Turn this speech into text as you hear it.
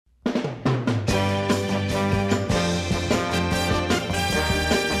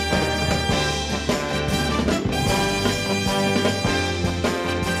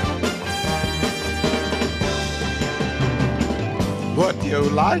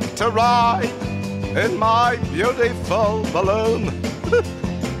like to ride in my beautiful balloon?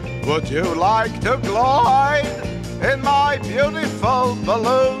 Would you like to glide in my beautiful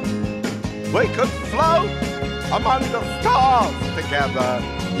balloon? We could float among the stars together,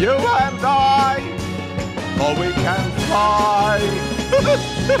 you and I. Or we can fly.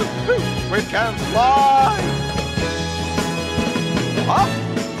 We can fly. Up,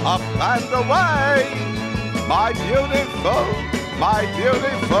 up and away. My beautiful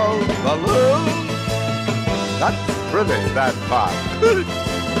balloon. That's pretty, that part.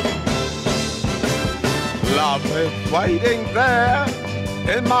 Love is waiting there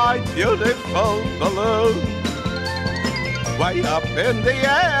in my beautiful balloon. Way up in the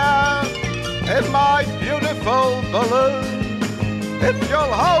air in my beautiful balloon. If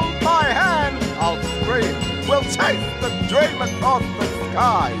you'll hold my hand, I'll scream. We'll chase the dream across the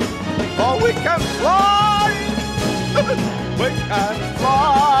sky. For we can fly. We can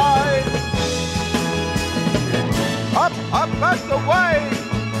fly. Up, up and away.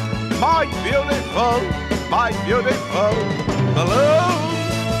 My beautiful balloon.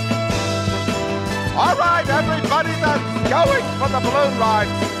 All right, everybody that's going for the balloon ride,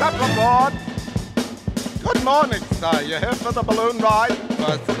 step aboard. Good morning, sir. You're here for the balloon ride?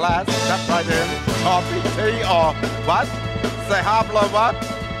 First class, step right in. Coffee, tea, or what? Se habla what?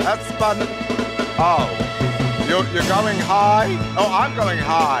 That's fun. Oh, you're going high? Oh, I'm going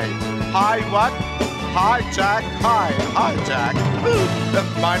high. High what? Hi, Jack. Hi, Jack.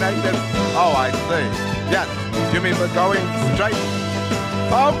 My name is... Oh, I see. Yes, you mean we're going straight?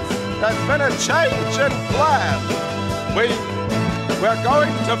 Folks, there's been a change in plan. We're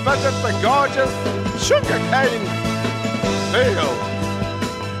going to visit the gorgeous sugarcane